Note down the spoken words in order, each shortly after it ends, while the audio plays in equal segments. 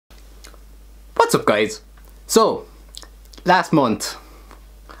What's up, guys? So, last month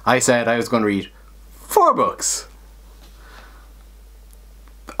I said I was going to read 4 books.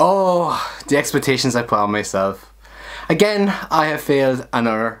 Oh, the expectations I put on myself. Again, I have failed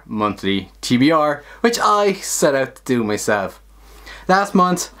another monthly TBR, which I set out to do myself. Last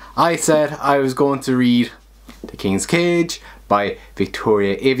month I said I was going to read The King's Cage by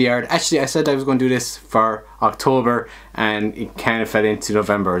Victoria Aveyard. Actually, I said I was going to do this for October and it kind of fell into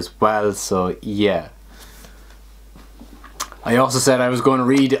November as well, so yeah. I also said I was going to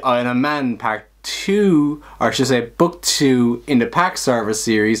read Isle of Man Part 2, or I should say Book 2 in the Pack Service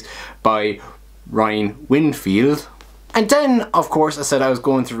series by Ryan Winfield. And then, of course, I said I was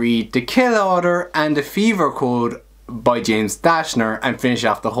going to read The Kill Order and The Fever Code by James Dashner and finish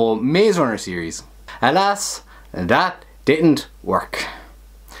off the whole Maze Runner series. Alas, that didn't work.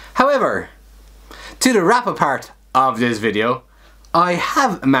 However, to the wrap-up part of this video, I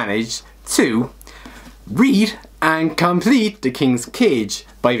have managed to read and complete The King's Cage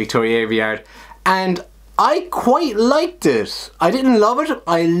by Victoria Aveyard, and I quite liked it. I didn't love it,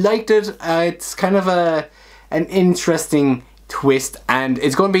 I liked it. It's kind of an interesting twist, and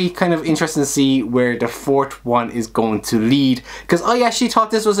it's going to be kind of interesting to see where the 4th one is going to lead, because I actually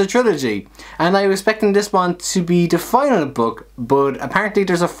thought this was a trilogy and I was expecting this one to be the final book, but apparently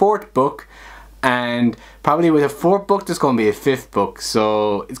there's a 4th book, and probably with a 4th book there's going to be a 5th book,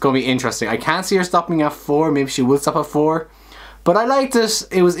 so it's going to be interesting. I can't see her stopping at 4, maybe she will stop at 4, but I liked it,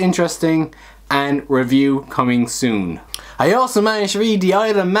 it was interesting, and review coming soon. I also managed to read The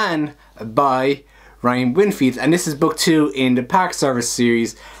Isle of Man by Ryan Winfield, and this is book 2 in the Park Service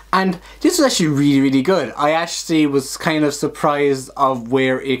series, and this was actually really good. I actually was kind of surprised of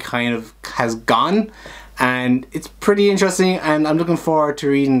where it kind of has gone, and it's pretty interesting, and I'm looking forward to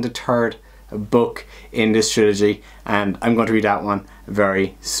reading the 3rd book in this trilogy, and I'm going to read that one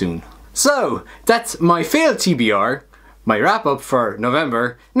very soon. So that's my failed TBR, my wrap up for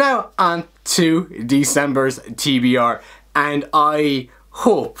November. Now on to December's TBR, and I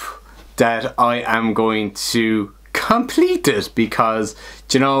hope that I am going to complete it, because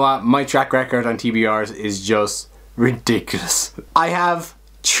do you know what, my track record on TBRs is just ridiculous. I have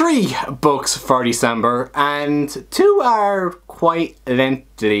 3 books for December and 2 are quite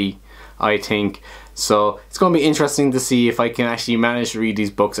lengthy, I think, so it's going to be interesting to see if I can actually manage to read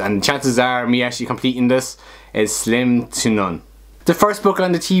these books, and chances are me actually completing this is slim to none. The first book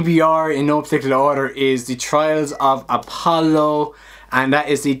on the TBR in no particular order is The Trials of Apollo, and that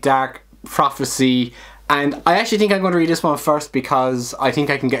is the Dark Prophecy, and I actually think I'm going to read this one first because I think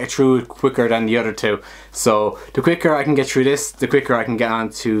I can get through it quicker than the other 2. So the quicker I can get through this, the quicker I can get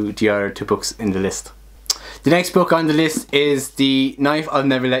on to the other 2 books in the list. The next book on the list is The Knife I'll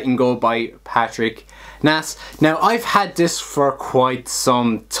Never Letting Go by Patrick Ness. Now, I've had this for quite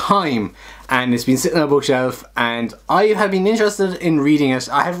some time and it's been sitting on a bookshelf, and I have been interested in reading it.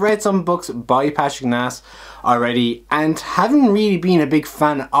 I have read some books by Patrick Ness already and haven't really been a big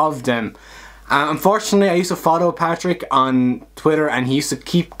fan of them. Unfortunately, I used to follow Patrick on Twitter and he used to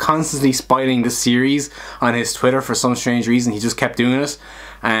keep constantly spoiling the series on his Twitter for some strange reason. He just kept doing it,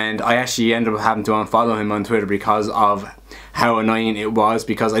 and I actually ended up having to unfollow him on Twitter because of how annoying it was,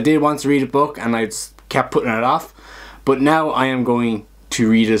 because I did want to read a book and I just kept putting it off. But now I am going to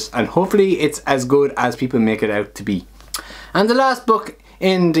read it, and hopefully it's as good as people make it out to be. And the last book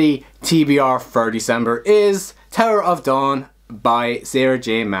in the TBR for December is Tower of Dawn by Sarah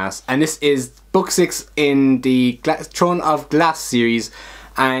J. Maas, and this is book 6 in the Throne of Glass series,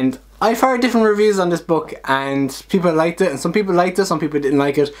 and I've heard different reviews on this book and people liked it and some people liked it, some people didn't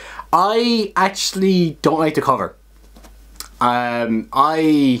like it. I actually don't like the cover.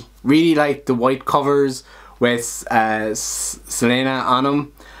 I really like the white covers with Selena on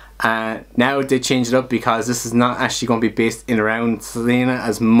them. Now they changed it up because this is not actually going to be based in around Selena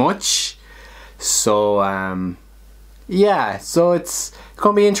as much. So yeah, so it's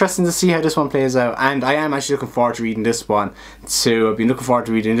going to be interesting to see how this one plays out, and I am actually looking forward to reading this one too. I've been looking forward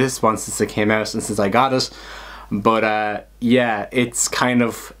to reading this one since it came out and since I got it, but yeah, it's kind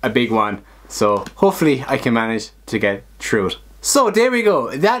of a big one, so hopefully I can manage to get through it. So there we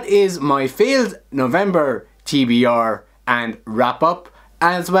go, that is my failed November TBR and wrap up,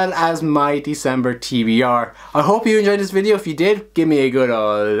 as well as my December TBR. I hope you enjoyed this video. If you did, give me a good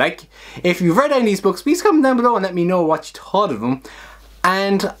like. If you've read any of these books, please comment down below and let me know what you thought of them.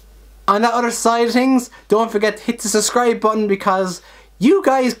 And on that other side of things, don't forget to hit the subscribe button because you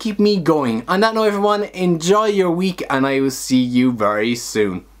guys keep me going. On that note, everyone, enjoy your week and I will see you very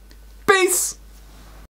soon. Peace!